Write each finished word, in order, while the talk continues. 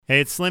Hey,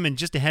 it's Slim, and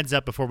just a heads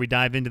up before we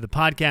dive into the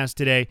podcast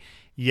today.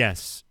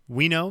 Yes,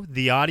 we know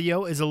the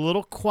audio is a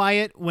little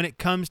quiet when it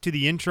comes to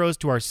the intros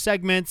to our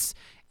segments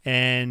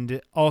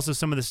and also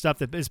some of the stuff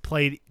that is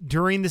played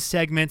during the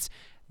segments.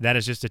 That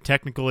is just a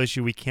technical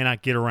issue we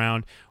cannot get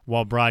around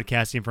while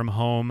broadcasting from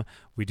home.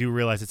 We do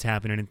realize it's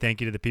happening, and thank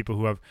you to the people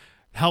who have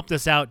helped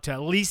us out to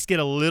at least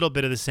get a little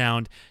bit of the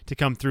sound to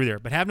come through there.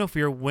 But have no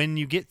fear, when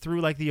you get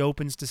through like the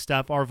opens to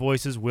stuff, our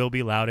voices will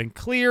be loud and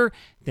clear.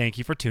 Thank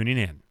you for tuning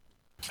in.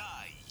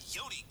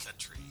 Coyote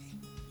Country.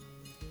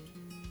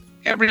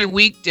 Every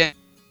weekday,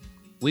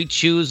 we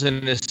choose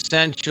an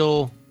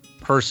essential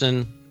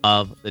person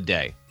of the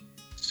day.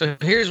 So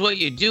here's what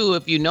you do.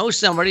 If you know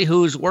somebody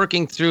who's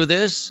working through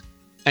this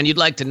and you'd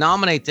like to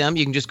nominate them,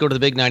 you can just go to the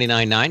Big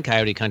 99.9,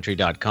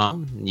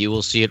 CoyoteCountry.com. You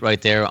will see it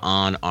right there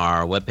on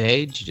our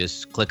webpage.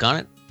 Just click on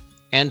it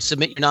and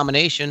submit your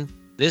nomination.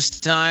 This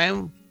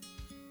time,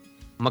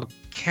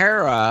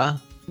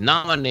 Makara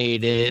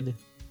nominated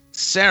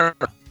Sarah.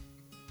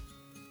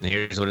 And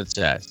here's what it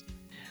says.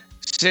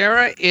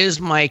 Sarah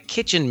is my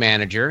kitchen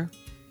manager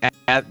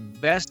at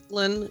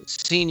Bestland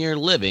Senior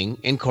Living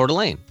in Coeur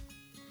d'Alene.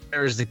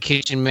 Sarah's the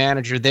kitchen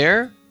manager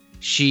there.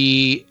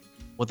 She,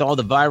 with all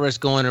the virus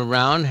going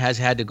around, has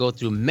had to go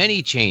through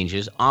many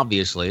changes,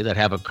 obviously, that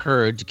have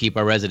occurred to keep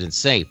our residents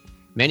safe.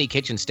 Many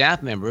kitchen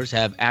staff members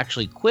have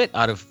actually quit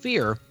out of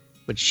fear,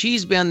 but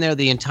she's been there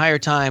the entire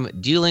time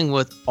dealing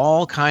with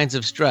all kinds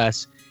of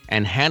stress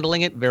and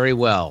handling it very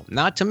well.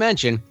 Not to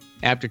mention,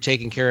 after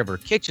taking care of her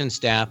kitchen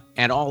staff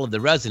and all of the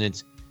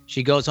residents,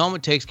 she goes home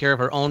and takes care of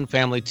her own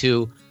family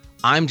too.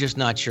 I'm just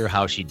not sure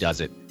how she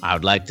does it. I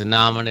would like to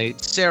nominate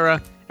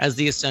Sarah as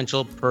the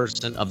essential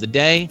person of the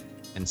day.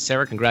 And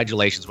Sarah,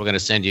 congratulations. We're going to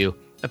send you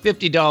a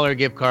 $50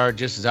 gift card,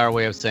 just as our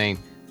way of saying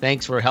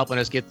thanks for helping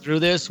us get through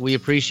this. We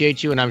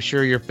appreciate you, and I'm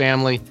sure your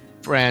family,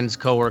 friends,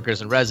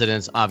 coworkers, and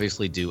residents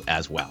obviously do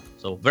as well.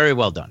 So very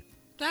well done.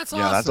 That's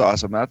awesome. Yeah, that's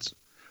awesome. That's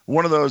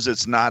one of those.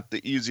 It's not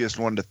the easiest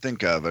one to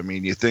think of. I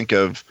mean, you think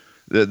of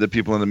the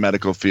people in the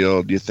medical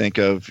field, you think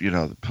of,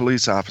 the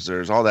police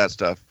officers, all that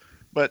stuff.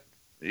 But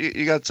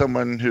you got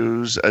someone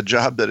who's a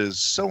job that is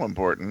so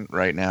important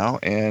right now,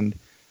 and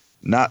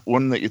not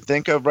one that you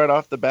think of right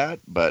off the bat,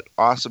 but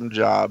awesome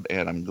job,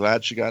 and I'm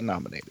glad she got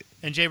nominated.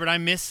 And Jaybird, I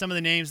missed some of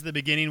the names at the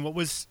beginning. What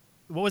was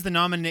the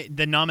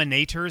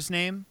nominator's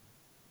name?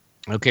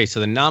 Okay, so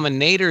the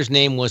nominator's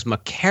name was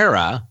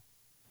Makara,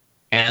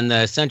 and the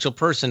essential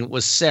person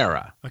was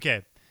Sarah.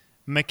 Okay,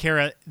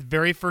 Makara,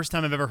 very first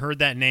time I've ever heard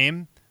that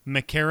name.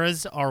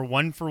 Makaras are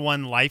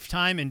 1-for-1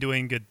 lifetime and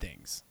doing good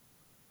things.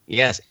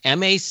 Yes,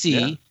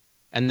 M-A-C,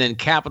 and then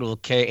capital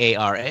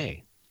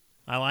K-A-R-A.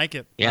 I like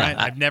it. Yeah, right.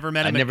 I've never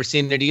met I've never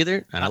seen it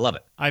either, and I love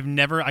it. I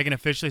can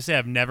officially say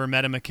I've never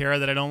met a Makara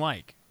that I don't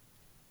like.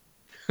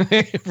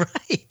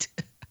 Right.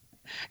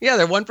 Yeah,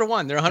 they're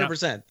 1-for-1. They're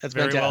 100%. Yep. That's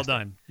very fantastic. well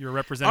done. You're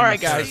representing. All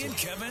right, guys. And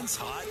Kevin's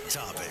Hot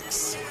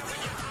Topics.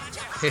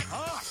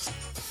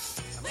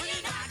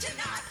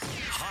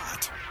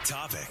 Hot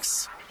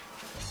Topics.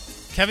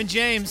 Kevin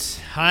James,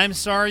 I'm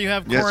sorry you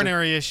have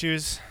coronary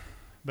issues,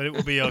 but it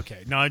will be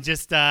okay. No, I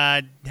just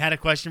had a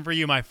question for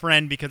you, my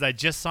friend, because I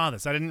just saw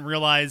this. I didn't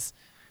realize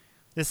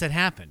this had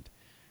happened.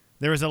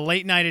 There was a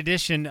late night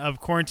edition of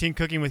Quarantine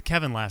Cooking with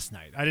Kevin last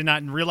night. I did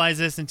not realize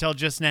this until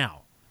just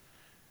now.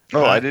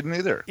 Oh, I didn't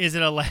either. Is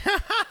it a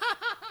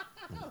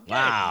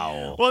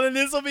Wow. Well, then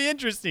this will be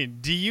interesting.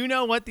 Do you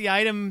know what the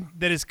item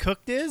that is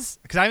cooked is?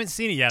 Because I haven't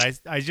seen it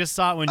yet. I just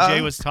saw it when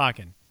Jay was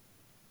talking.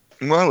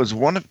 Well, it was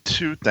one of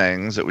two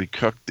things that we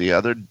cooked the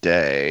other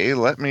day.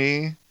 Let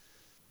me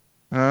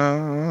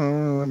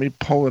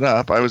pull it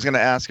up. I was going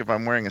to ask if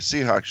I'm wearing a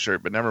Seahawks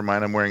shirt, but never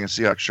mind. I'm wearing a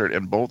Seahawks shirt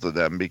in both of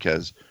them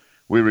because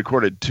we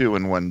recorded two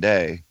in one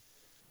day.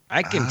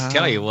 I can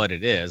tell you what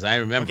it is. I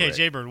remember. Okay,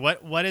 Jaybird,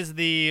 what is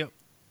the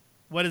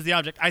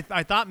object?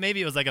 I thought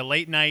maybe it was like a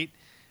late night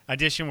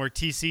edition where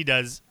TC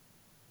does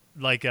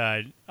like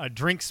a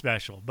drink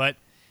special, but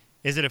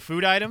is it a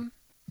food item?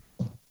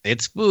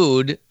 It's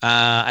food.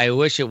 I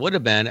wish it would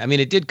have been. I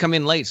mean, it did come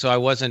in late, so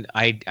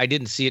I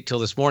didn't see it till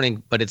this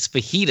morning, but it's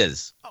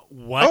fajitas.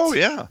 What? Oh,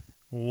 yeah.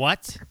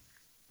 What?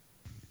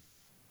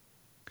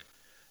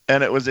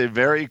 And it was a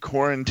very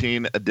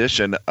quarantine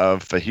edition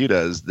of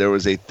fajitas. There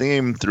was a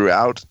theme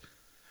throughout,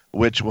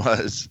 which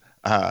was,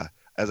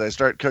 as I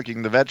start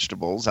cooking the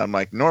vegetables, I'm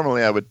like,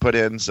 normally I would put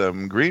in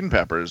some green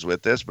peppers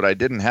with this, but I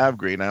didn't have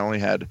green. I only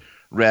had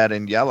red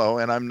and yellow,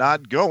 and I'm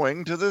not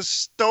going to the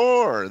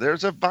store.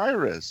 There's a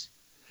virus.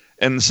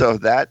 And so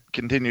that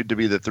continued to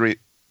be the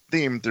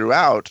theme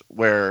throughout,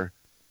 where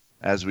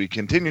as we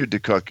continued to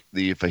cook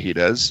the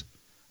fajitas,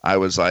 I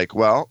was like,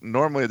 well,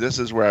 normally this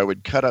is where I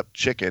would cut up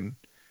chicken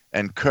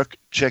and cook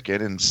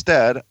chicken.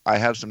 Instead, I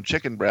have some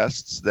chicken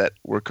breasts that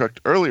were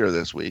cooked earlier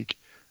this week,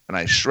 and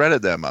I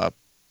shredded them up,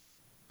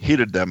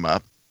 heated them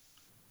up,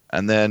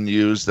 and then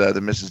used the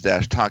Mrs.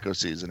 Dash taco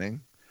seasoning.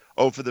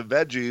 Oh, for the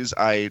veggies,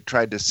 I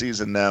tried to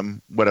season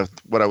them what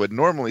I would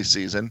normally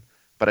season,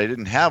 but I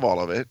didn't have all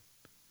of it.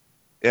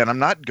 And I'm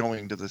not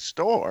going to the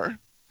store.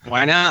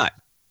 Why not?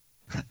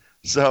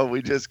 So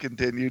we just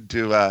continued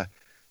to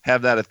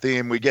have that a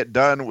theme. We get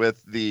done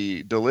with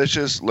the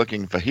delicious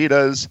looking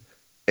fajitas,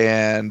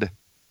 and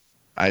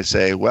I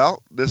say,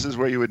 well, this is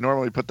where you would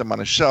normally put them on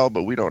a shell,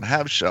 but we don't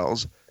have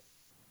shells.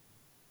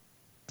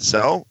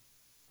 So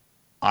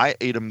I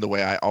ate them the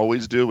way I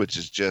always do, which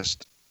is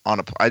just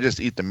I just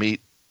eat the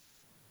meat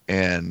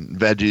and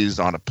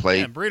veggies on a plate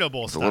Yeah, burrito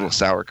bowl with style. a little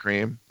sour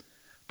cream.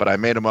 But I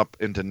made them up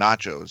into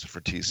nachos for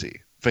TC.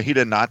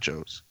 Fajita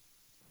nachos.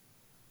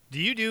 Do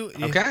you do?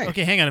 Okay.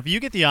 Okay, hang on. If you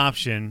get the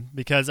option,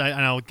 because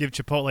and I'll give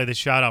Chipotle the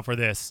shout out for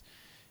this.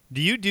 Do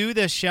you do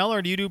the shell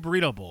or do you do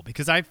burrito bowl?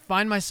 Because I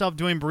find myself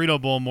doing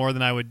burrito bowl more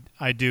than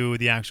I do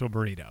the actual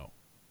burrito.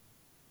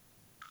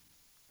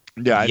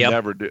 Yeah, I Yep.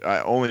 never do.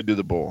 I only do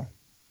the bowl.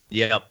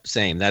 Yep,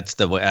 same. That's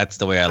the way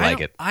I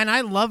like it. And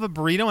I love a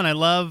burrito, and I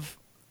love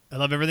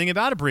everything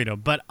about a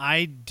burrito. But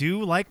I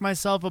do like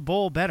myself a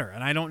bowl better,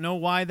 and I don't know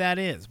why that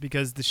is.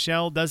 Because the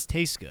shell does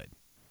taste good.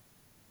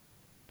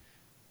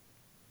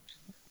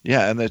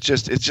 Yeah, and it's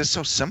just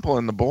so simple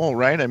in the bowl,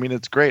 right? I mean,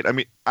 it's great. I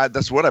mean,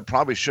 that's what I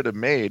probably should have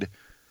made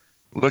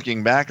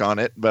looking back on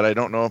it, but I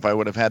don't know if I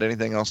would have had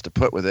anything else to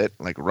put with it,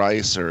 like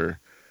rice or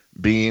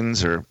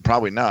beans, or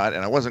probably not,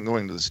 and I wasn't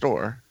going to the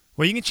store.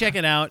 Well, you can check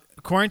it out.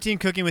 Quarantine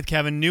Cooking with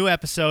Kevin, new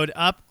episode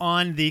up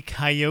on the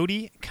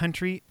Coyote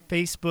Country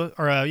Facebook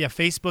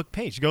Facebook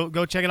page.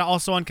 Go check it out.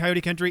 Also on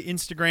Coyote Country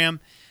Instagram.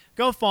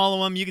 Go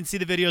follow them. You can see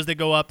the videos that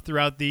go up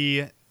throughout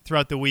the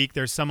week.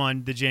 There's some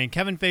on the Jay and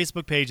Kevin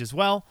Facebook page as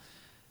well.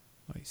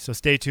 So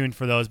stay tuned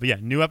for those. But yeah,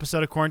 new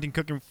episode of Quarantine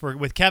Cooking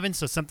with Kevin.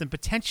 So something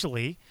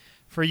potentially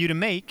for you to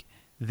make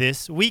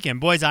this weekend.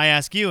 Boys, I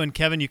ask you, and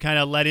Kevin, you kind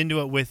of led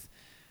into it with,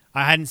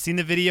 I hadn't seen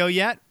the video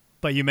yet,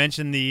 but you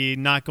mentioned the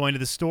not going to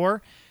the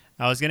store.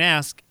 I was going to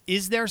ask,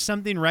 is there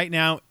something right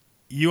now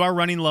you are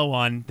running low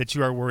on that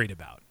you are worried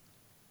about?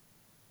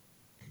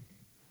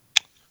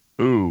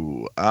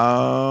 Ooh,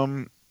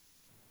 I'm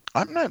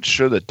not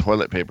sure the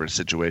toilet paper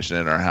situation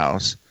in our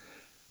house,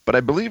 but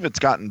I believe it's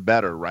gotten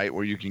better, right?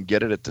 Where you can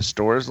get it at the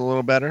stores a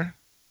little better.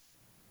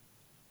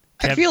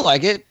 I feel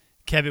like it.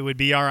 Kev, it would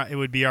be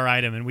our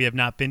item, and we have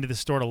not been to the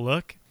store to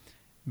look.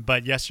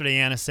 But yesterday,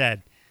 Anna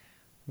said,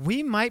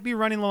 we might be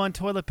running low on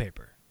toilet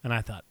paper. And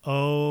I thought,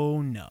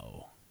 oh,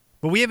 no.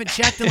 But we haven't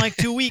checked in like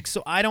 2 weeks,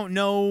 so I don't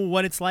know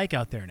what it's like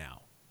out there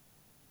now.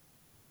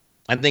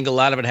 I think a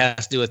lot of it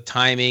has to do with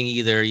timing,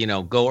 either,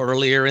 go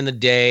earlier in the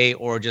day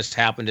or just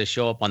happen to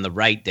show up on the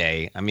right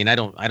day. I mean, I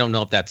don't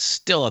know if that's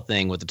still a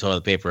thing with the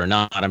toilet paper or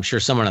not. I'm sure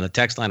someone on the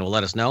text line will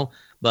let us know,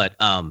 but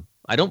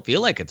I don't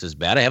feel like it's as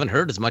bad. I haven't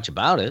heard as much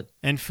about it.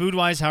 And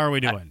food-wise, how are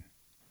we doing?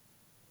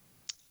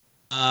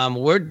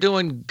 We're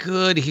doing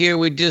good here.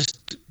 We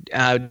just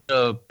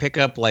pick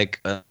up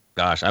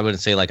I wouldn't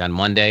say like on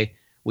Monday.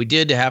 We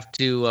did have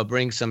to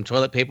bring some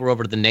toilet paper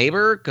over to the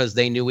neighbor because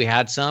they knew we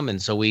had some,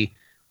 and so we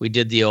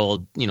did the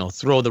old,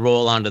 throw the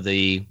roll onto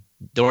the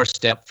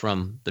doorstep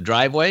from the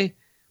driveway.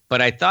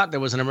 But I thought there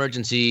was an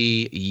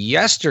emergency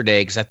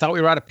yesterday because I thought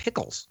we were out of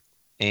pickles,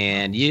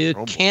 and you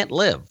can't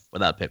live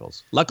without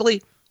pickles.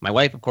 Luckily, my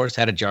wife, of course,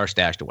 had a jar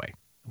stashed away.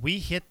 We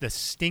hit the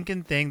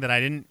stinking thing that I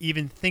didn't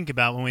even think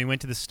about when we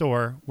went to the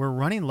store. We're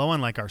running low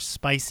on like our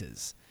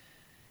spices.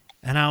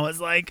 And I was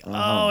like,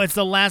 oh, it's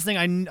the last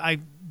thing. I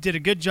did a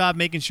good job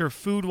making sure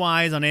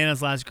food-wise on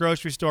Anna's last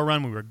grocery store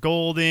run, we were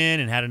golden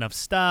and had enough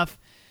stuff.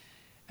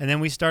 And then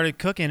we started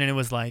cooking, and it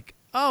was like,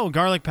 oh,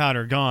 garlic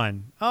powder,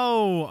 gone.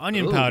 Oh,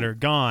 onion powder,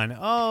 gone.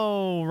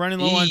 Oh, running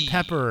low on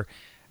pepper.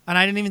 And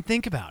I didn't even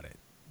think about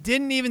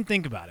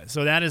it.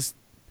 So that is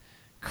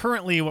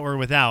currently what we're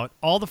without,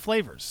 all the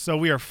flavors. So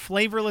we are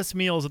flavorless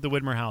meals at the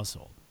Widmer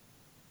household.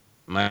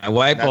 My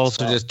wife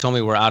also just told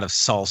me we're out of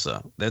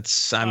salsa.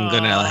 I'm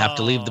going to have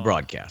to leave the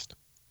broadcast.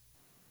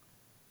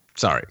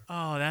 Sorry.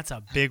 Oh, that's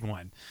a big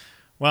one.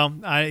 Well,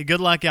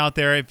 good luck out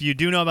there. If you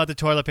do know about the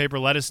toilet paper,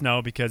 let us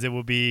know, because it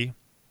will be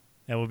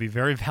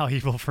very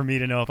valuable for me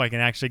to know if I can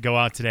actually go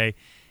out today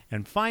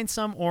and find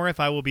some, or if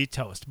I will be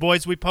toast.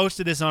 Boys, we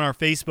posted this on our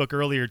Facebook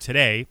earlier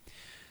today,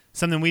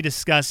 something we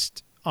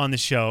discussed on the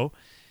show.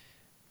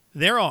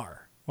 There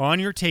are,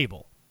 on your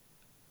table,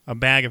 a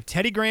bag of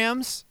Teddy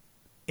Grahams,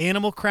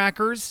 animal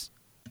crackers,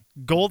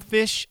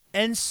 goldfish,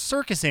 and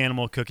circus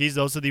animal cookies.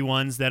 Those are the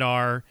ones that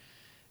are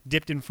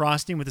dipped in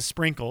frosting with the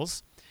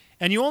sprinkles.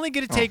 And you only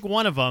get to take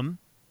one of them,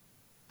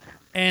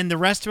 and the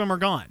rest of them are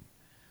gone.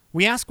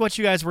 We asked what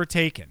you guys were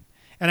taking.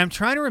 And I'm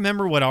trying to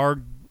remember what our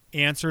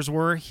answers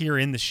were here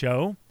in the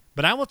show,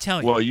 but I will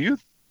tell you. Well,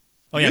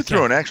 you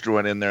threw an extra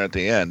one in there at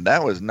the end.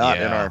 That was not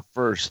in our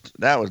first.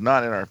 That was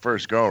not in our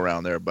first go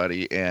around there,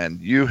 buddy.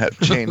 And you have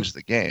changed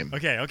the game.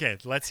 Okay.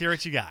 Let's hear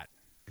what you got.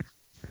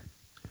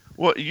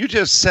 Well, you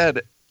just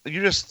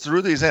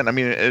threw these in. I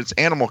mean, it's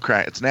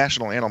It's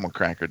National Animal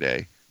Cracker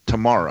Day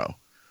tomorrow,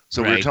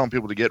 so we're telling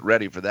people to get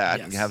ready for that.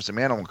 Yes. And you have some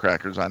animal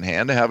crackers on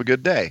hand to have a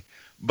good day.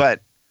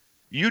 But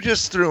you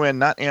just threw in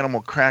not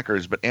animal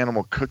crackers, but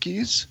animal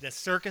cookies. The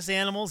circus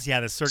animals, yeah,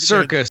 the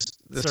circus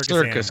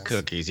circus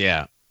cookies,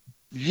 yeah.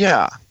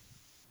 Yeah.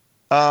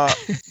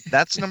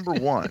 That's number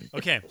one.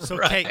 Okay, so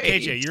Right.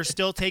 KJ, you're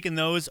still taking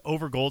those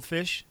over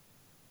goldfish?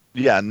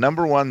 Yeah,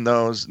 number 1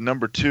 those,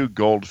 number 2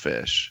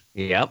 Goldfish,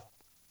 Yep.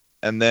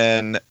 and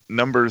then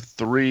number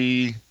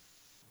 3.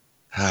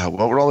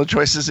 What were all the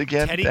choices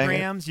again? Teddy Dang it.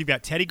 Grahams. You've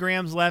got Teddy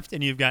Grahams left,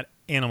 and you've got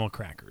animal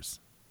crackers.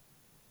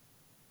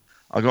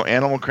 I'll go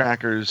animal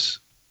crackers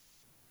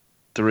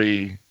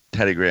 3,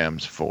 Teddy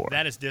Grahams 4.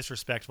 That is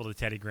disrespectful to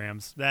Teddy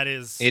Grahams. That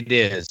is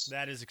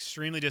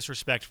extremely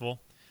disrespectful.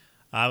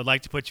 I would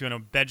like to put you in a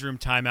bedroom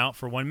timeout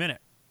for 1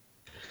 minute.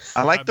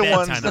 I like the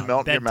ones timeout. that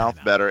melt in your mouth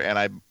Timeout. better, and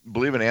I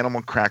believe an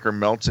animal cracker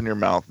melts in your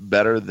mouth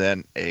better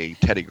than a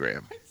Teddy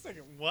Graham.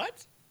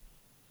 What?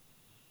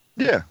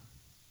 Yeah.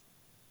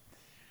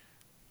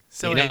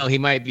 So He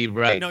might be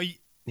right. No,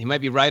 He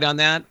might be right on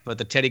that, but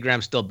the Teddy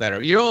Graham's still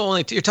better.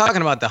 You're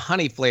talking about the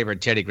honey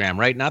flavored Teddy Graham,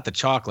 right? Not the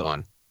chocolate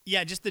one.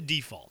 yeah, just the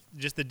default.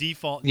 Just the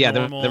default. Yeah,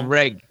 normal. the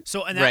reg.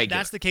 So, and regular.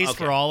 that's the case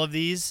Okay. for all of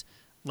these.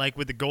 Like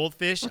with the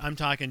goldfish, I'm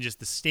talking just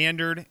the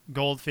standard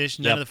goldfish,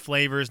 none Yep. of the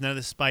flavors, none of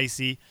the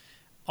spicy.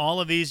 All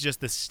of these,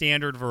 just the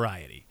standard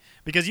variety.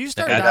 Because you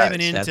start That's-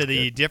 diving that's into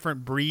the good.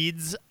 different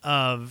breeds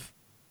of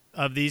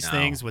these No,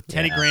 things with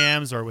Teddy yeah.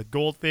 Grahams or with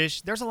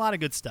goldfish, there's a lot of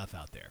good stuff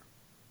out there.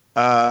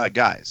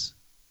 Guys,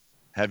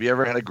 have you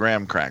ever had a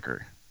graham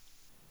cracker?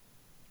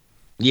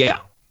 Yeah.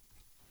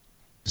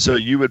 So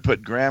you would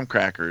put graham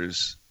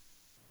crackers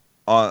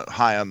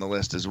high on the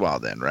list as well,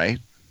 then, right?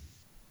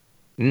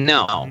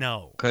 No.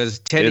 No. Because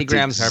Teddy It's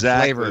Grahams are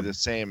exactly flavored. the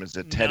same as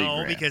a Teddy No,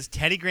 Graham, because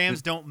Teddy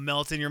Grahams don't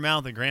melt in your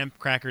mouth, and graham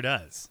cracker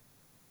does.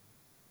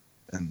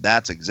 and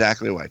that's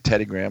exactly why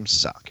Teddy Grahams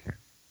suck.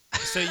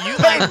 So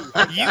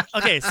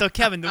okay, so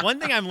Kevin, the one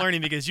thing I'm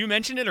learning, because you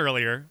mentioned it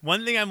earlier,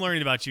 one thing I'm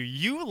learning about you,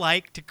 you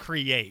like to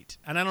create.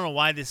 And I don't know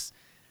why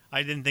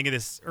I didn't think of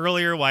this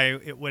earlier, why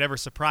it would ever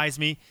surprise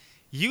me.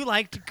 You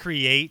like to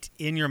create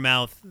in your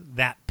mouth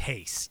that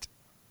paste.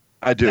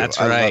 I do. That's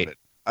I right. love it.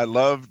 I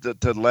love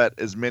to let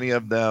as many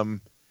of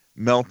them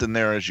melt in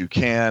there as you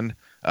can.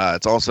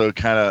 It's also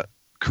kind of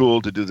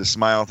cool to do the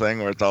smile thing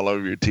where it's all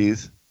over your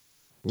teeth.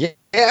 Yeah,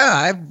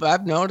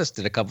 I've noticed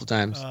it a couple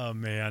times. Oh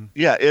man.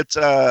 Yeah, it's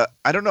I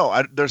don't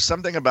know. There's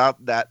something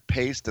about that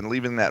paste and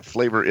leaving that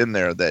flavor in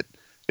there that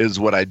is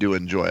what I do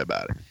enjoy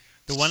about it.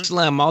 The one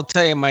Slim, I'll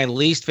tell you, my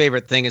least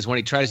favorite thing is when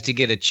he tries to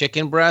get a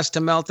chicken breast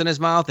to melt in his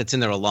mouth. It's in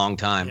there a long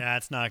time. Yeah,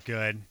 it's not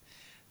good.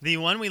 The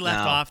one we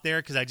left No. off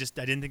there because I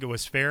didn't think it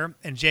was fair.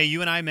 And Jay,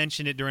 you and I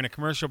mentioned it during a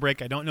commercial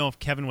break. I don't know if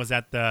Kevin was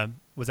at the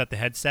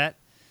headset,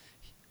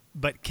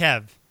 but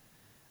Kev,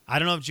 I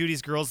don't know if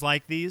Judy's girls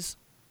like these.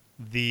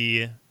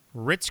 The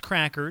Ritz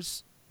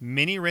crackers,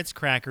 mini Ritz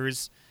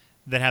crackers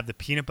that have the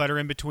peanut butter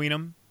in between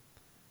them.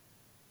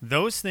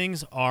 Those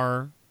things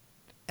are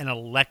an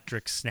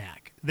electric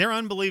snack. They're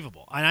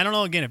unbelievable. And I don't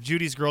know again if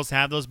Judy's girls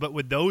have those, but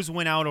would those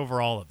win out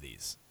over all of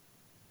these?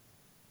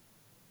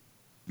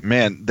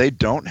 Man, they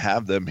don't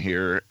have them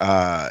here.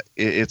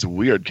 It's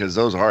weird because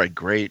those are a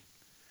great.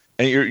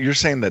 And you're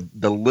saying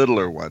the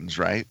littler ones,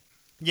 right?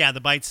 Yeah, the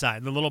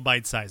little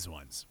bite-sized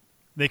ones.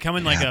 They come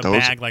in like Yeah, a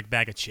those-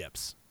 bag of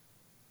chips.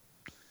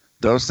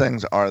 Those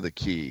things are the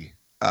key.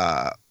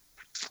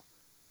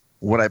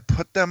 Would I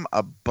put them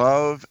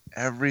above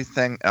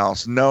everything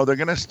else? No, they're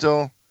gonna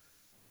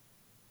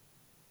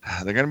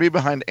be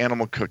behind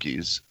Animal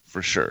Cookies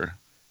for sure.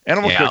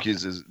 Animal Yeah.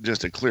 Cookies is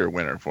just a clear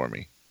winner for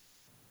me.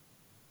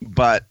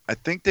 But I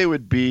think they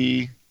would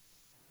be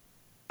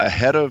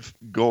ahead of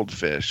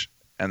Goldfish,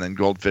 and then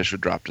Goldfish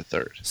would drop to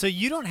third. So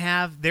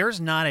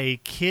there's not a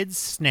kid's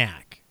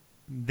snack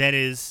that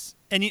is,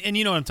 and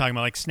you know what I'm talking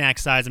about, like snack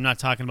size. I'm not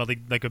talking about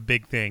like a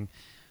big thing.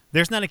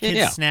 There's not a kid's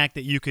Yeah. snack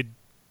that you could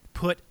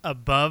put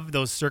above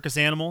those circus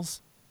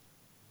animals.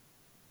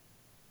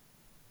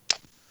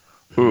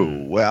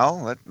 Ooh,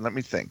 well, let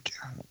me think.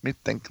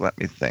 Let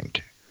me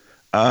think.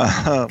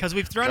 Because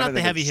we've thrown trying out to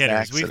the think of heavy hitters.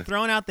 snacks We've that-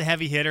 thrown out the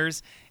heavy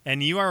hitters,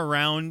 and you are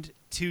around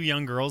two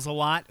young girls a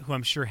lot who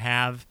I'm sure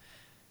have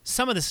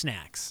some of the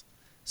snacks.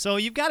 So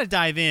you've got to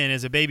dive in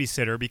as a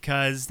babysitter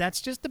because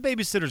that's just the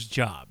babysitter's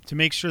job to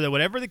make sure that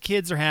whatever the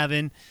kids are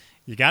having,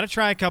 you got to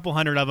try a couple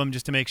hundred of them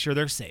just to make sure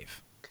they're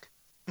safe.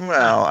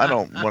 Well, I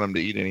don't want them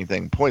to eat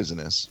anything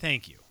poisonous.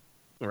 Thank you.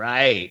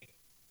 Right.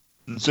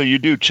 So you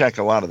do check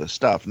a lot of the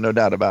stuff, no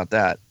doubt about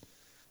that.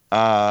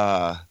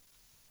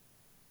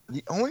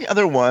 The only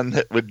other one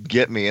that would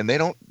get me, and they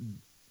don't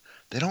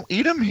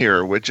eat them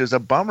here, which is a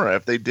bummer.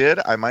 If they did,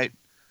 I might,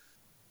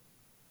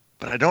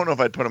 but I don't know if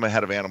I'd put them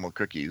ahead of Animal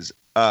Cookies.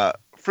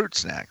 Fruit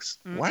snacks.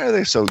 Why are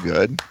they so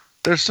good?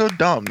 They're so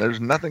dumb. There's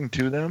nothing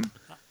to them.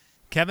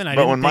 Kevin,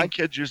 But when my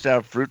kids used to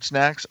have fruit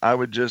snacks, I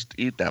would just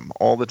eat them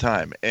all the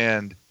time.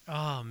 And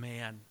Oh,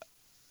 man.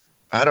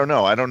 I don't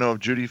know. I don't know if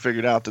Judy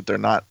figured out that they're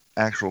not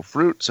actual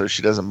fruit, so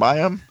she doesn't buy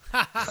them.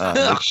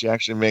 She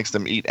actually makes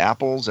them eat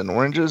apples and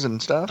oranges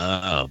and stuff.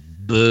 Oh,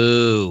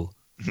 boo.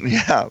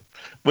 Yeah,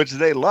 which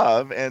they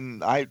love,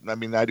 and I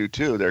mean, I do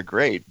too. They're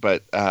great,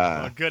 but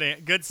Well,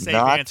 good safe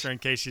not- answer in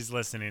case she's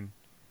listening.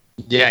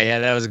 Yeah,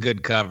 that was a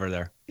good cover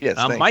there. yes,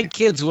 thank My you.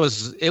 kids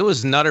it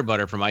was Nutter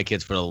Butter for my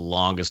kids for the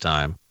longest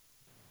time.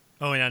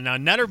 Oh, yeah. Now,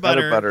 Nutter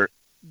Butter, Butter.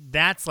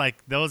 that's like,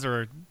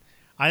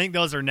 I think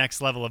those are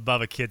next level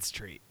above a kid's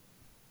treat.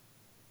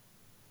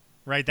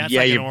 right? That's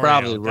Yeah, like an you're Oreo.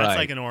 probably That's right.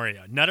 like an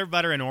Oreo. Nutter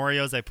butter and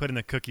Oreos I put in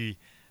the cookie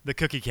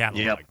catalog.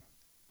 Yep.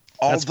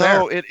 That's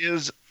Although fair. it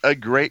is a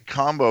great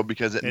combo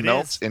because it It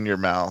melts is. in your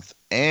mouth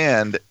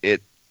and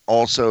it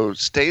also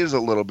stays a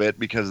little bit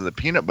because of the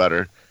peanut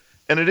butter.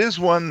 And it is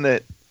one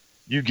that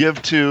you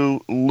give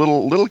to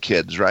little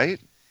kids, right?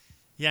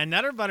 Yeah,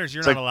 Nutter butters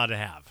you're It's not like- allowed to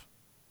have.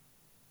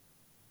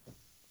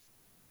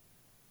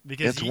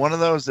 Because It's one of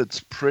those that's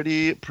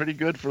pretty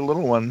good for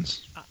little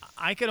ones.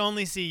 I could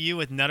only see you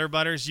with Nutter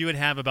butters. You would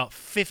have about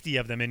 50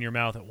 of them in your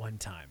mouth at one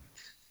time.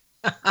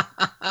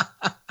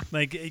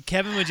 Like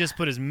Kevin would just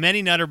put as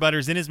many Nutter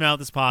butters in his mouth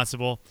as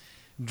possible,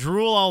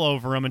 drool all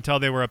over them until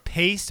they were a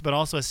paste, but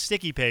also a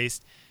sticky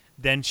paste,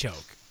 then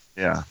choke.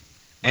 Yeah.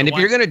 And if Why-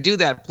 you're going to do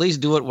that, please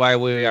do it while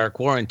we are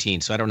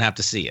quarantined so I don't have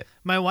to see it.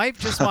 My wife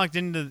just walked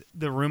into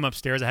the room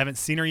upstairs. I haven't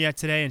seen her yet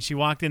today, and she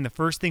walked in. The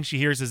first thing she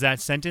hears is that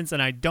sentence,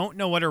 and I don't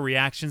know what her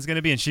reaction is going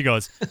to be. And she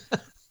goes,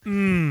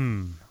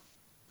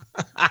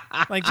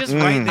 Like just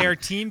right there,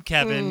 Team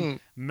Kevin,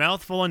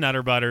 mouthful of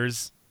Nutter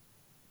butters.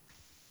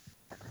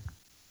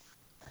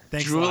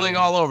 Thanks a lot. Drooling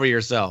all over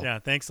yourself. Yeah,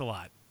 thanks a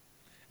lot.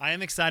 I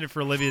am excited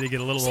for Olivia to get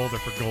a little older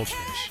for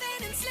Goldfish.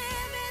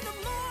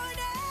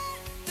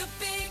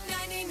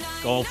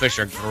 Goldfish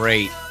are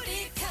great.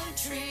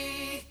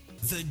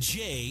 The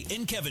Jay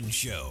and Kevin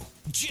Show.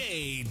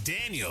 Jay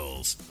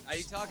Daniels. Are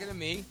you talking to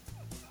me?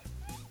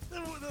 The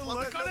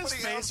look on his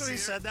face when he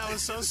said that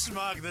was so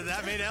smug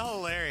that made it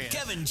hilarious.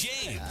 Kevin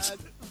James.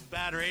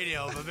 Bad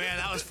radio, but man,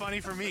 that was funny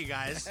for me,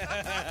 guys.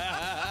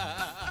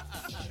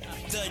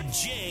 The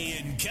Jay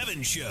and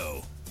Kevin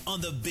Show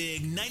on the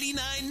Big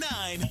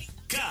 99.9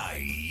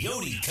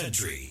 Coyote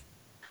Country.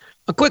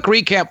 A quick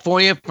recap for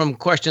you from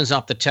questions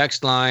off the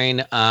text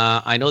line.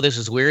 I know this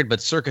is weird,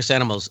 but circus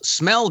animals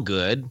smell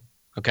good.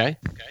 Okay.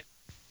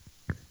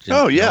 Didn't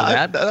Oh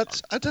yeah, know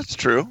that. that's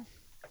true.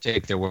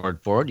 Take their word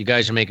for it. You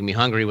guys are making me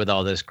hungry with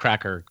all this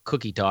cracker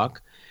cookie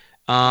talk.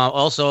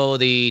 Also,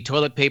 the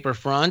toilet paper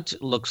front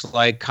looks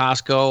like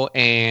Costco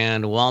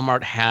and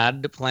Walmart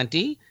had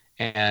plenty,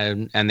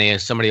 and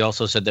somebody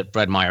also said that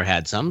Fred Meyer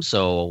had some,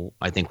 so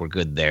I think we're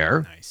good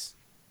there. Nice.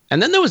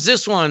 And then there was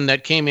this one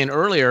that came in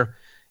earlier.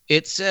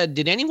 It said,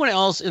 did anyone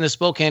else in the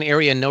Spokane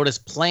area notice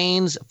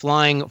planes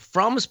flying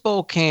from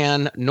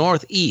Spokane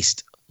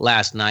northeast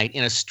last night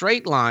in a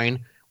straight line?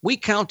 We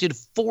counted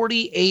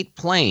 48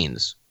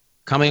 planes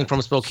coming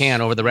from Spokane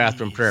over the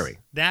Rathdrum Jeez. Prairie.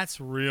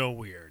 That's real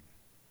weird.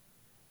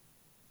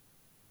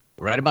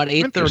 Right about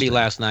 8:30 Interesting.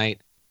 last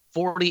night,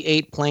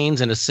 48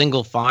 planes in a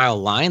single file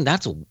line.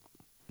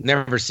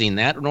 Never seen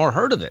that nor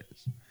heard of it.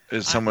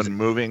 Is someone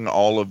moving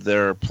all of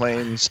their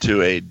planes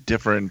to a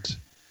different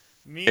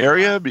Meanwhile,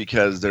 area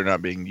because they're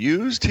not being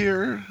used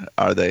here?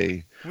 Are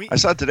they? we- I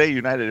saw today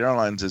United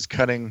Airlines is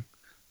cutting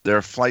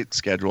their flight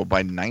schedule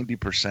by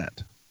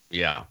 90%.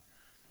 Yeah.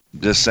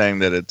 Just saying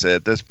that it's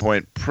at this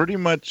point pretty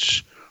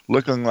much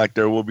looking like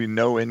there will be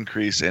no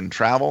increase in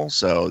travel.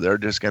 So they're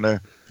just going to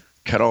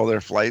cut all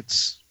their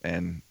flights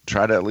and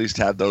try to at least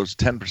have those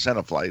 10%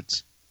 of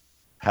flights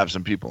have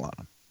some people on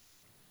them.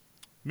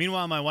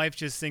 Meanwhile, my wife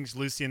just sings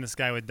Lucy in the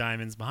Sky with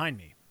Diamonds behind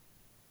me.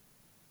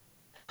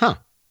 Huh.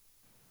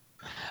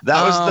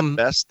 That was Um, the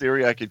best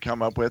theory I could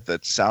come up with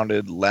that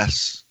sounded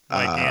less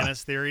Like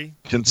Anna's theory.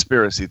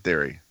 conspiracy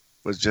theory.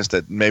 Was just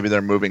that maybe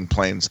they're moving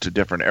planes to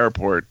different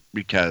airport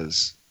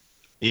because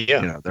Yeah.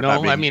 they're not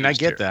No, being I mean, I used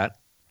get here. that.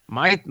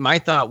 My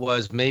thought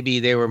was maybe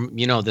they were,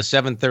 the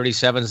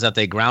 737s that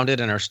they grounded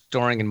and are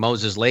storing in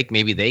Moses Lake.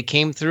 Maybe they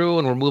came through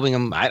and were moving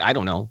them. I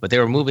don't know, but they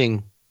were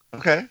moving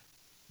Okay.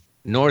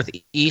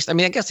 northeast. I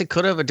mean, I guess it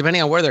could have,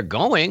 depending on where they're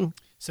going.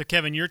 So,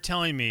 Kevin, you're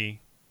telling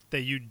me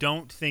that you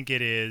don't think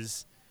it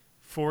is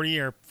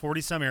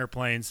 40-some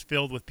airplanes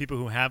filled with people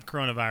who have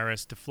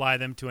coronavirus to fly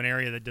them to an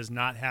area that does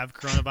not have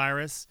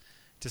coronavirus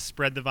to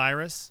spread the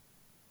virus?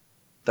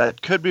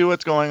 That could be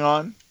what's going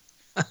on.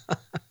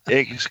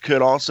 It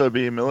could also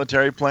be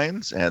military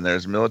planes, and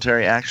there's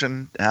military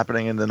action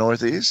happening in the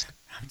Northeast.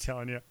 I'm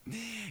telling you.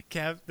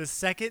 Kev, the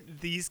second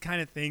these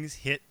kind of things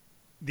hit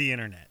the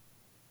internet,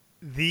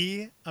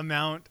 the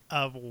amount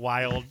of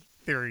wild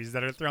theories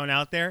that are thrown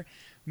out there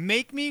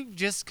make me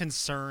just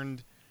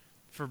concerned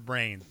for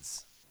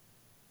brains.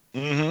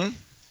 Mm-hmm.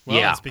 Well,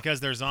 Yeah. it's because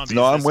they're zombies.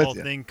 No, I'm this with whole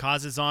you. thing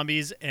causes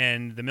zombies,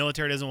 and the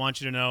military doesn't want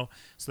you to know.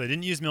 So they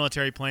didn't use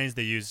military planes.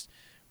 They used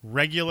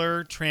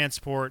regular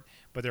transport,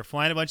 but they're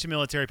flying a bunch of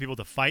military people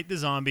to fight the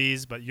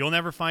zombies, but you'll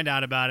never find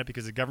out about it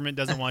because the government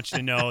doesn't want you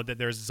to know that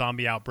there's a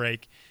zombie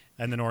outbreak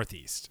in the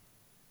Northeast.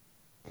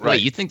 Right.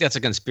 Wait, you think that's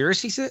a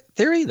conspiracy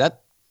theory?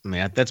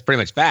 That's pretty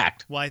much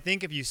fact. Well, I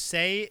think if you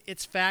say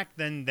it's fact,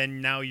 then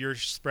now you're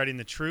spreading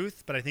the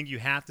truth, but I think you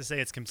have to say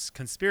it's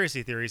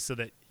conspiracy theories so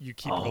that you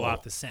keep people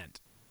off the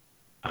scent.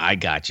 I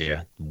got you.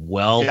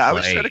 Well Yeah, I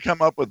was played. trying to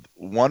come up with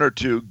one or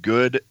two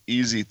good,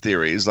 easy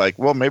theories. Like,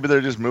 well, maybe they're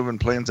just moving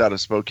planes out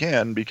of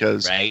Spokane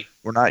because Right.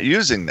 we're not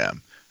using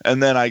them.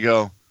 And then I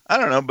go, I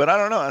don't know.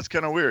 That's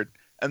kind of weird.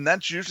 And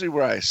that's usually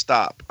where I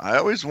stop. I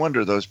always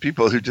wonder those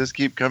people who just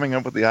keep coming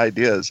up with the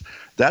ideas.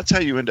 That's how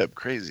you end up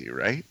crazy,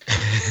 right?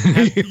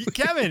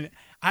 Kevin,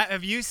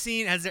 Have you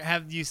seen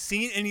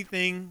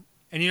anything?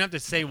 And you don't have to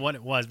say what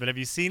it was, but have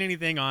you seen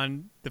anything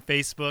on the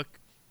Facebook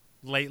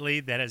lately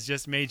that has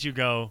just made you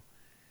go?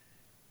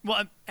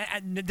 Well,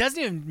 it doesn't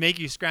even make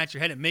you scratch your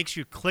head. It makes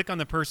you click on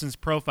the person's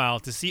profile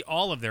to see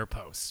all of their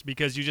posts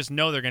because you just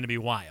know they're going to be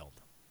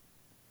wild.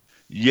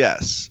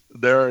 Yes,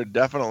 there are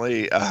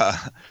definitely.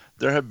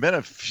 There have been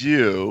a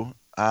few.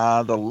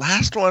 The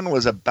last one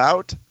was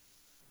about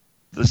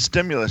the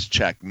stimulus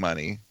check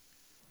money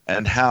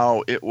and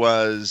how it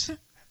was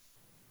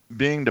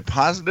being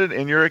deposited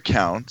in your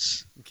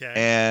accounts. Okay.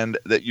 And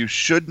that you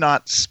should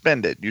not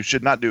spend it. You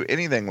should not do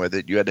anything with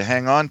it. You had to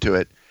hang on to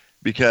it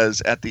because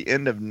at the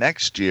end of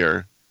next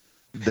year,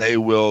 they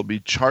will be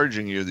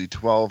charging you the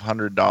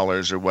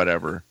 $1,200 or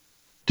whatever.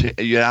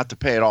 You have to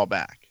pay it all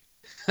back.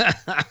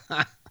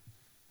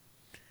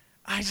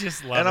 I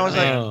just love it. And I was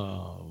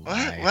Oh,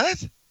 like, my.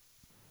 what?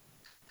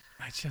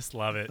 I just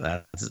love it.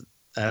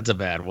 That's a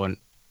bad one.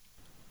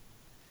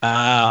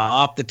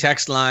 Off the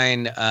text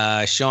line,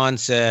 Sean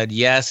said,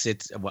 yes,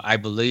 I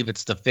believe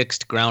it's the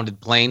fixed grounded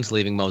planes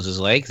leaving Moses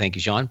Lake. Thank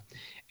you, Sean.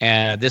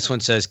 And this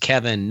one says,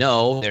 Kevin,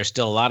 no, there's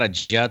still a lot of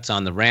jets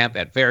on the ramp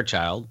at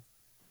Fairchild.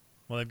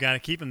 Well, they've got to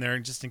keep them there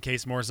just in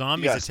case more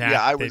zombies attack.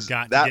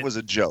 Yeah, that was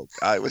a joke.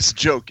 I was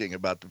joking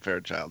about the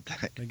Fairchild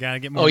thing. They got to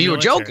get more. Oh, you were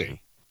military. joking.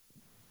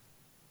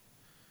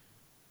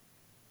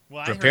 Well,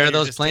 I heard Prepare they were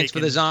those just planes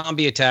for the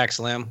zombie attack,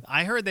 Slim.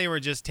 I heard they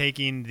were just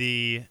taking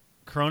the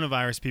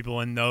coronavirus people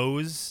in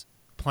those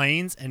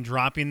planes and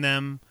dropping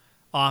them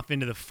off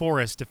into the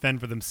forest to fend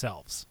for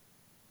themselves.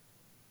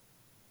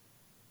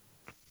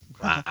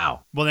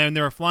 Wow. Well, then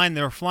they were flying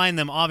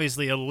them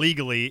obviously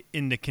illegally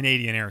into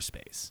Canadian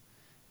airspace,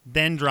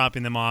 then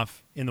dropping them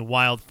off in the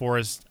wild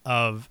forest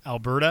of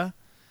Alberta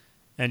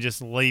and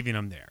just leaving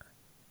them there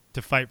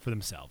to fight for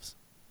themselves.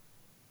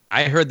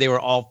 I heard they were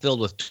all filled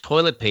with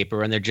toilet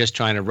paper and they're just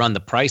trying to run the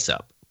price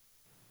up.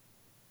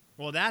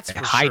 Well, that's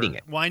for hiding sure.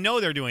 it. Well, I know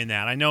they're doing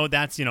that. I know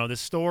that's, the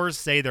stores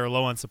say they're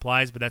low on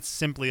supplies, but that's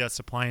simply a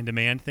supply and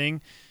demand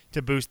thing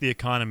to boost the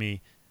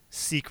economy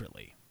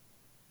secretly.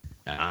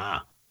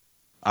 Ah.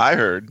 I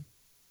heard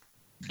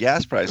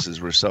gas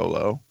prices were so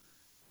low,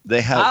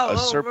 they have a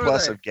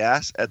surplus of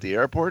gas at the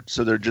airport,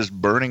 so they're just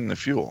burning the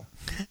fuel.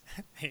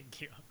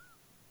 Thank you.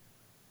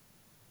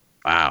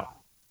 Wow.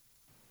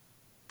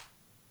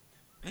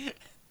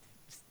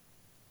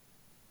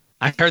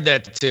 I heard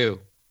that too.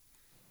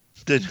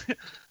 Did you?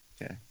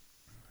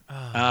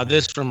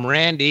 This from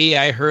Randy.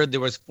 I heard there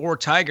was 4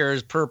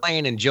 tigers per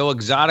plane and Joe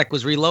Exotic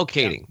was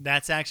relocating. Yeah,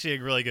 that's actually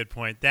a really good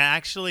point.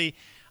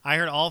 I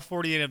heard all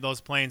 48 of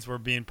those planes were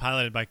being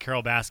piloted by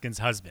Carol Baskin's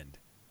husband.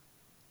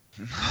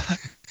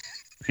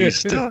 He's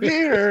still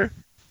here.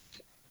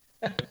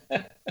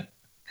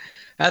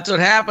 That's what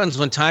happens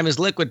when time is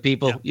liquid,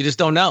 people. Yeah. You just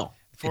don't know.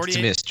 It's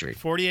a mystery.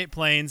 48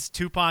 planes.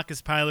 Tupac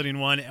is piloting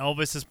one.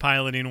 Elvis is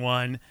piloting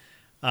one.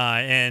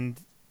 And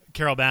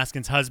Carol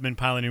Baskin's husband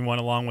piloting one,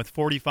 along with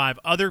 45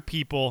 other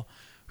people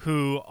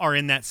who are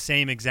in that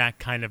same exact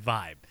kind of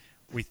vibe.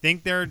 We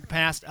think they're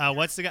past.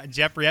 What's the guy?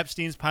 Jeffrey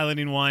Epstein's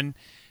piloting one.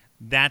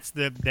 Then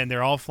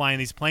they're all flying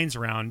these planes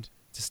around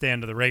to stay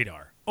under the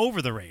radar,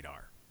 over the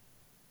radar.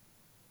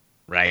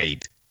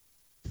 Right.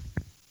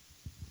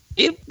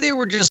 If they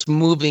were just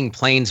moving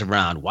planes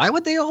around, why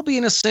would they all be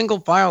in a single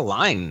file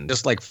line,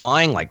 just like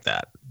flying like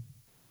that?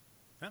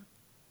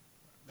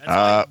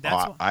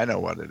 I know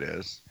what it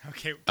is.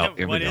 Okay,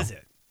 what is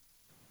it?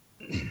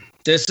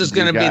 This is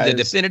going to be the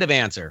definitive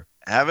answer.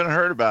 Haven't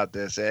heard about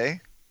this, eh?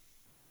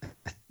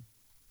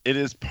 It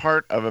is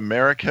part of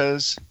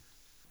America's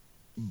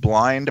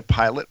blind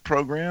pilot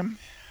program,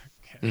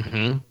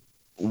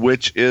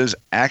 which is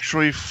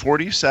actually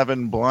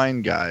 47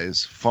 blind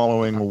guys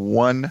following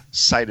one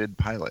sighted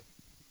pilot.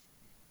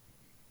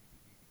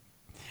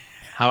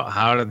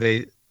 How do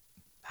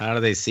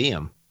they see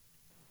him?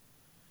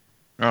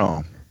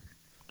 Oh.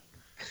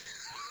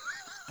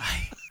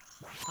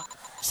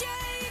 Jay,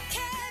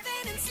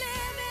 Kevin, and Slim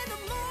in the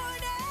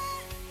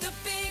morning. The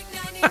big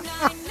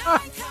 99.9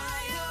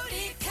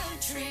 Coyote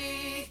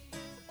Country.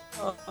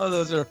 Oh,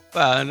 those are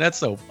fun. That's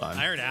so fun.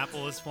 I heard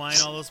Apple is flying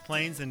all those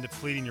planes and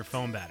depleting your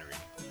phone battery.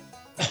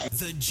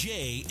 The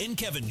Jay and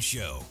Kevin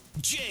Show.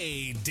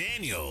 Jay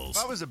Daniels.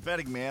 If I was a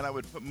betting man, I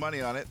would put money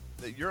on it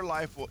that your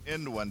life will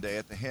end one day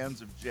at the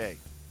hands of Jay,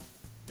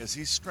 as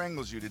he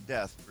strangles you to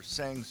death for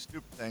saying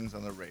stupid things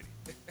on the radio.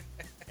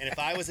 And if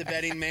I was a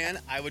betting man,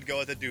 I would go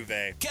with a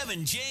duvet.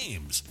 Kevin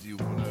James. Do you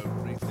want to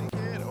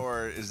rethink it,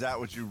 or is that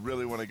what you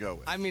really want to go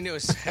with? I mean, it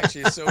was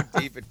actually so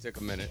deep it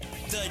took a minute.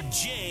 The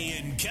Jay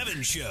and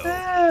Kevin Show.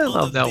 I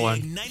love that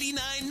one.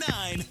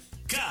 99.9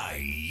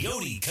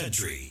 Coyote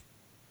Country.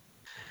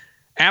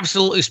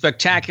 Absolutely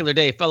spectacular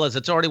day, fellas.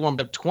 It's already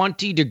warmed up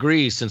 20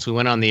 degrees since we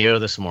went on the air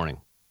this morning.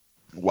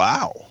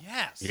 Wow.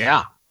 Yes.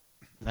 Yeah.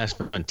 That's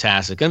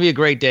fantastic. Going to be a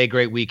great day,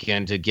 great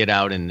weekend to get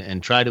out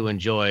and try to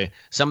enjoy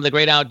some of the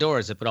great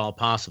outdoors, if at all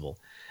possible.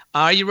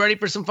 Are you ready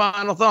for some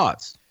final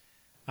thoughts?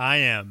 I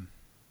am.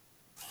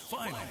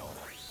 Final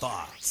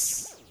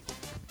thoughts.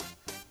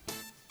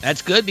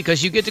 That's good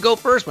because you get to go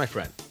first, my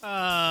friend.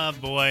 up,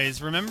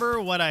 boys?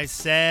 Remember what I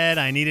said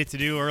I needed to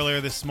do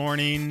earlier this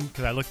morning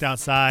because I looked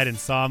outside and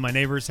saw my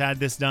neighbors had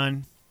this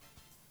done?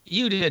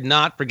 You did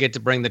not forget to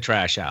bring the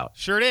trash out.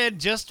 Sure did.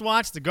 Just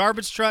watched the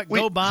garbage truck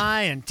go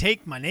by and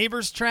take my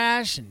neighbor's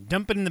trash and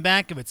dump it in the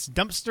back of its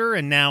dumpster,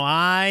 and now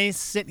I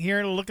sit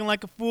here looking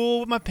like a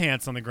fool with my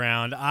pants on the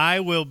ground. I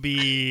will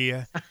be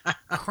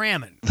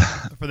cramming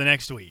for the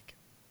next week.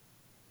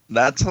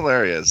 That's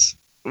hilarious.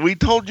 We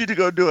told you to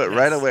go do it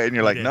right away, and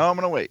you're we like, did. no, I'm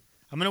going to wait.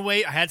 I'm going to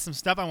wait. I had some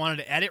stuff I wanted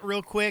to edit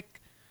real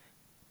quick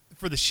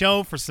for the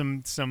show, for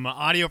some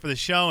audio for the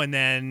show, and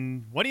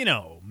then, what do you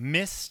know,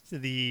 missed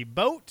the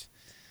boat.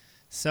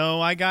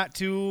 So I got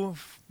to,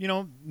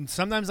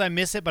 sometimes I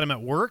miss it, but I'm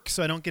at work,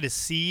 so I don't get to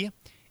see.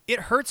 It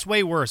hurts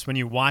way worse when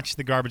you watch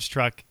the garbage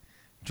truck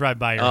drive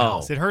by your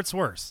house. It hurts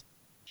worse.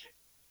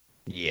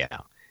 Yeah.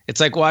 It's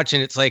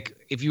like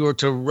if you were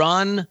to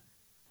run,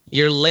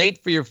 you're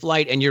late for your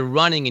flight and you're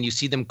running and you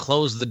see them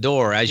close the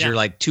door as you're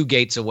like 2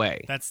 gates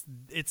away.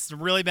 It's a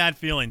really bad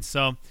feeling.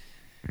 So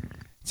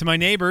to my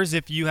neighbors,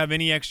 if you have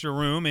any extra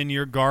room in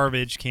your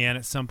garbage can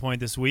at some point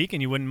this week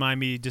and you wouldn't mind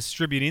me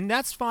distributing,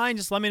 that's fine.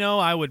 Just let me know.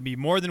 I would be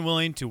more than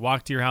willing to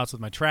walk to your house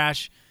with my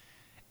trash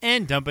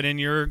and dump it in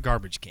your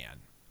garbage can.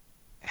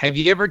 Have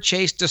you ever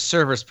chased a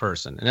service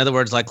person? In other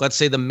words, like let's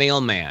say the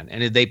mailman,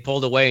 and they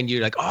pulled away and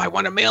you're like, oh, I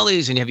want to mail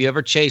these. And have you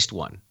ever chased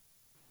one?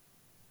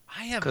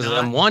 I have not. Because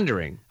I'm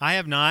wondering. I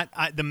have not.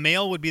 The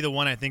mail would be the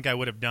one I think I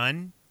would have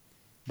done,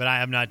 but I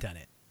have not done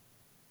it.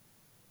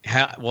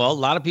 Well, a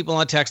lot of people on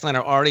the text line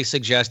are already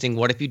suggesting,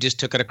 what if you just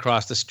took it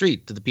across the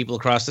street to the people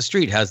across the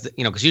street?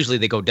 Because usually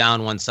they go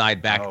down one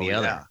side, back the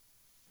other.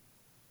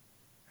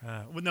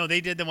 Well, no, they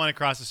did the one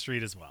across the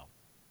street as well.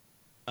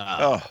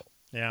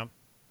 Yeah.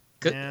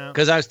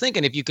 Because I was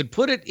thinking if you could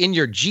put it in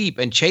your Jeep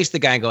and chase the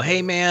guy and go,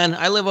 hey, man,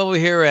 I live over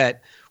here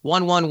at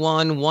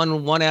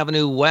 111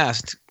 Avenue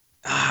West,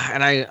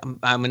 and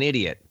I'm an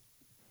idiot.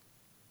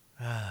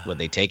 Would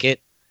they take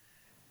it?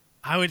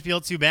 I would feel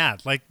too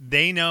bad. Like,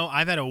 they know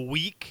I've had a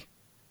week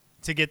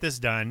to get this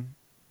done,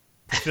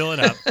 to fill it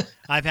up.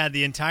 I've had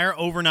the entire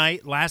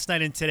overnight, last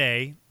night and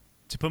today,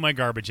 to put my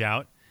garbage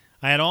out.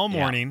 I had all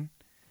morning.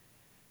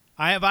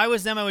 If I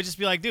was them, I would just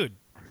be like, dude,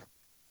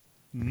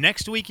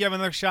 next week you have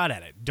another shot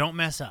at it. Don't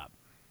mess up.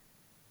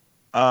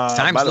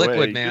 Time's by the liquid,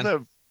 way, man. You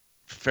live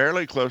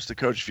fairly close to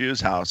Coach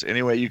View's house.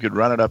 Anyway, you could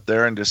run it up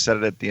there and just set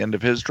it at the end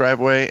of his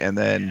driveway, and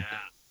then,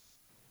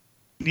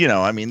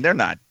 they're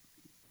not.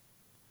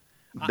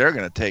 They're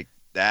going to take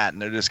that, and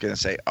they're just going to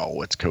say,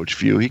 oh, it's Coach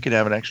View. He could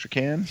have an extra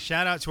can.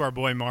 Shout out to our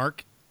boy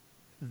Mark.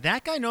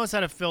 That guy knows how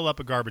to fill up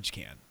a garbage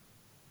can.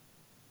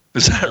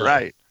 Is that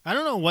right? I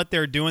don't know what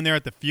they're doing there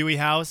at the Fewy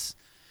house.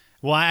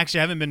 Well, I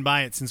actually haven't been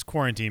by it since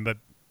quarantine, but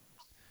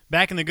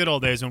back in the good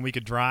old days when we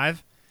could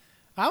drive,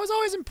 I was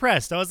always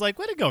impressed. I was like,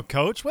 way to go,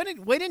 Coach. Way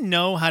to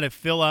know how to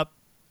fill up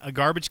a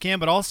garbage can,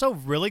 but also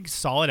really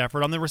solid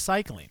effort on the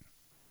recycling.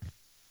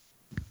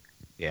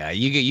 Yeah,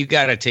 you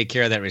got to take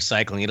care of that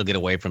recycling. It'll get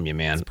away from you,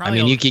 man. I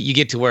probably mean, you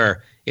get to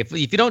where if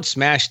you don't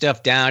smash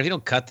stuff down, if you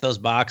don't cut those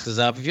boxes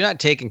up, if you're not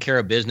taking care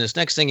of business,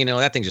 next thing you know,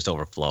 that thing's just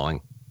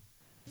overflowing.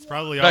 It's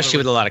probably Especially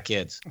with a lot of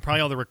kids.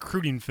 Probably all the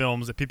recruiting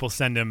films that people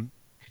send him.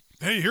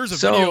 Hey, here's a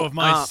video of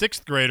my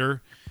sixth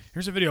grader.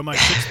 Here's a video of my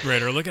sixth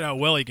grader. Look at how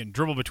well he can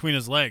dribble between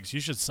his legs. You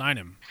should sign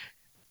him.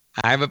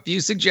 I have a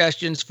few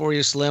suggestions for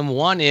you, Slim.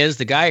 One is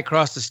the guy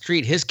across the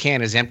street, his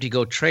can is empty.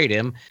 Go trade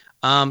him.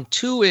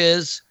 2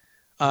 is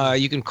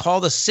you can call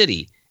the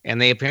city, and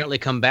they apparently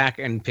come back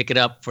and pick it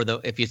up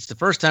if it's the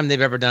first time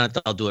they've ever done it,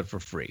 they'll do it for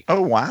free.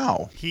 Oh,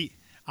 wow.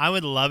 I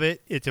would love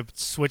it to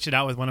switch it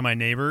out with one of my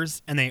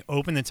neighbors, and they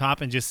open the top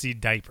and just see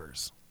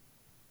diapers.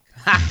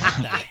 What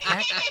the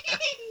heck?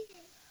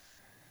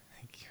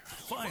 Thank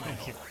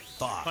you.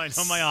 I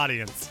know my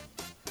audience.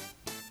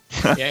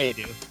 Yeah, you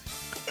do.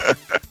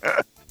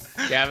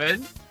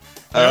 Kevin?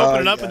 They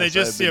open it up and they yes,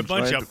 just I've see a been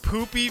bunch trying of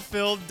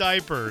poopy-filled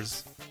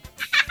diapers.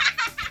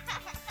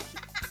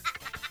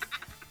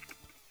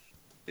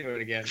 Do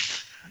it again.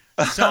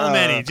 So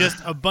many. Just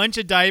a bunch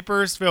of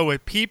diapers filled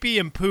with pee-pee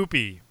and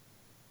poopy.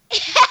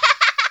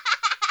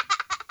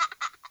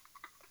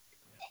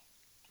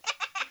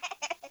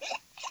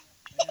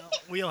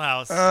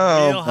 Wheelhouse.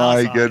 Oh, Wheelhouse my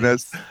audience.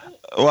 goodness.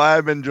 Well,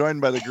 I've been joined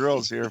by the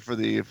girls here for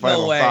the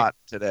final way. thought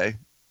today.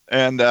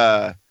 And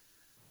I've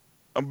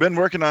been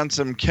working on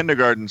some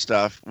kindergarten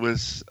stuff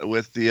with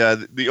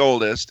the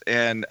oldest.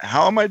 And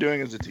how am I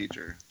doing as a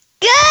teacher?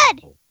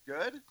 Good.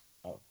 Good?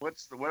 What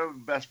the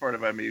best part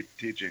about me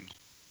teaching?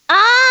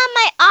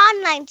 My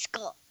online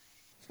school.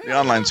 The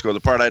online school, the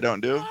part I don't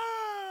do?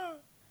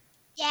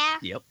 Yeah.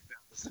 Yep.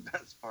 That's the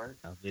best part.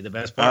 That'll be the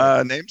best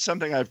part. Name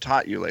something I've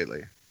taught you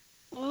lately.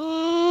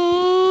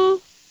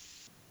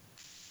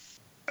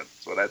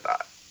 That's what I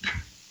thought.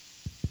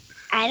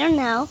 I don't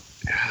know.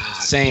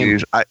 Same.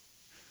 Jeez,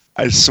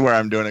 I swear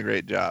I'm doing a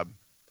great job.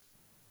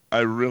 I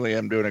really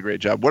am doing a great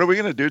job. What are we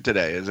going to do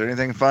today? Is there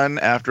anything fun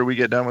after we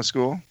get done with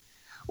school?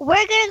 We're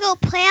gonna go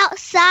play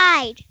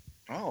outside.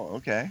 Oh,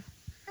 okay.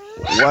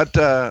 What,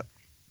 the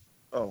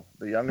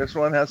youngest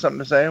one has something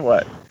to say?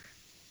 What?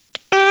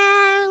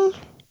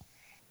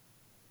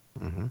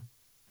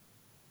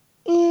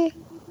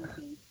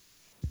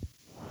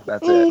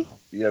 That's it.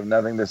 You have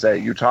nothing to say.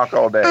 You talk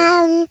all day.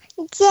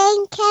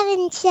 Jane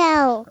Kevin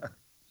Show.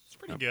 It's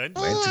pretty good.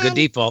 Well, it's a good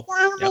default.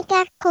 Yep.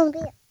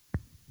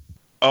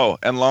 Oh,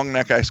 and Long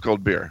Neck Ice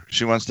Cold Beer.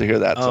 She wants to hear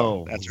that song.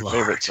 Oh, That's her Lord.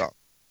 favorite song.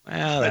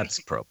 Well, that's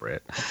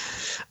appropriate.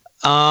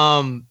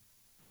 I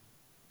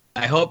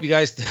hope you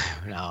guys.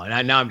 No,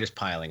 now I'm just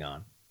piling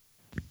on.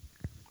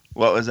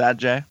 What was that,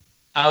 Jay?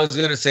 I was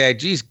gonna say,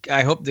 geez,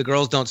 I hope the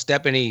girls don't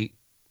step in any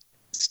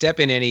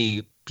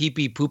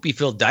pee-pee poopy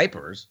filled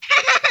diapers.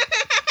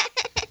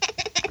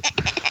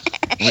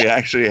 We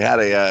actually had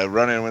a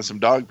run-in with some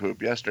dog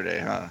poop yesterday,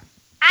 huh?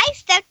 I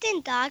stepped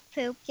in dog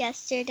poop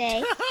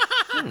yesterday.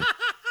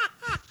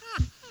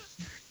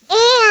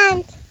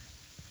 And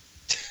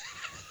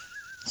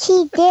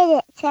she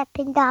didn't step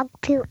in dog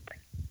poop.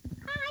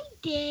 I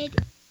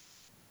did.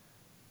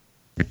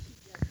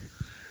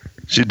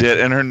 She did,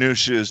 in her new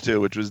shoes too,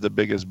 which was the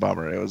biggest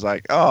bummer. It was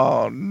like,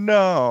 oh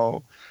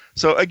no.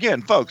 So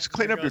again, folks,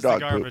 clean There up your goes the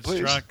dog poop, garbage please.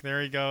 truck.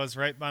 There he goes,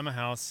 right by my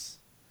house.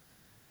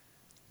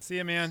 See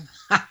ya, man.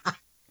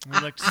 He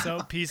looked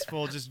so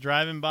peaceful, just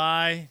driving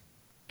by,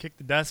 kicked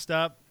the dust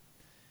up,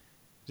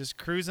 just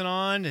cruising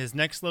on to his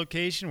next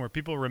location where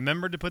people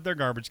remembered to put their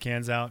garbage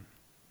cans out.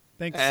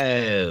 Thanks.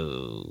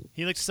 Oh.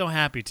 He looked so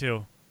happy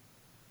too.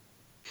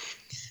 Do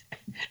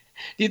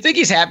you think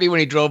he's happy when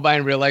he drove by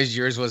and realized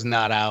yours was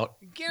not out?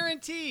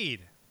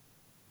 Guaranteed.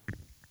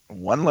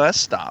 One less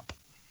stop.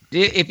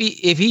 If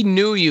he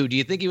knew you, do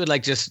you think he would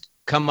like just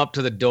come up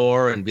to the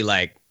door and be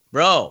like,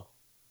 "Bro,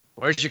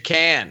 where's your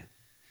can?"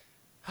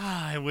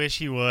 I wish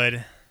he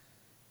would.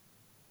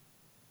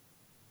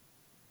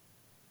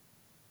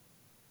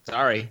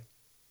 Sorry.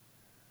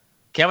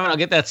 Kevin, I'll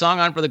get that song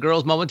on for the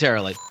girls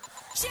momentarily.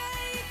 Jay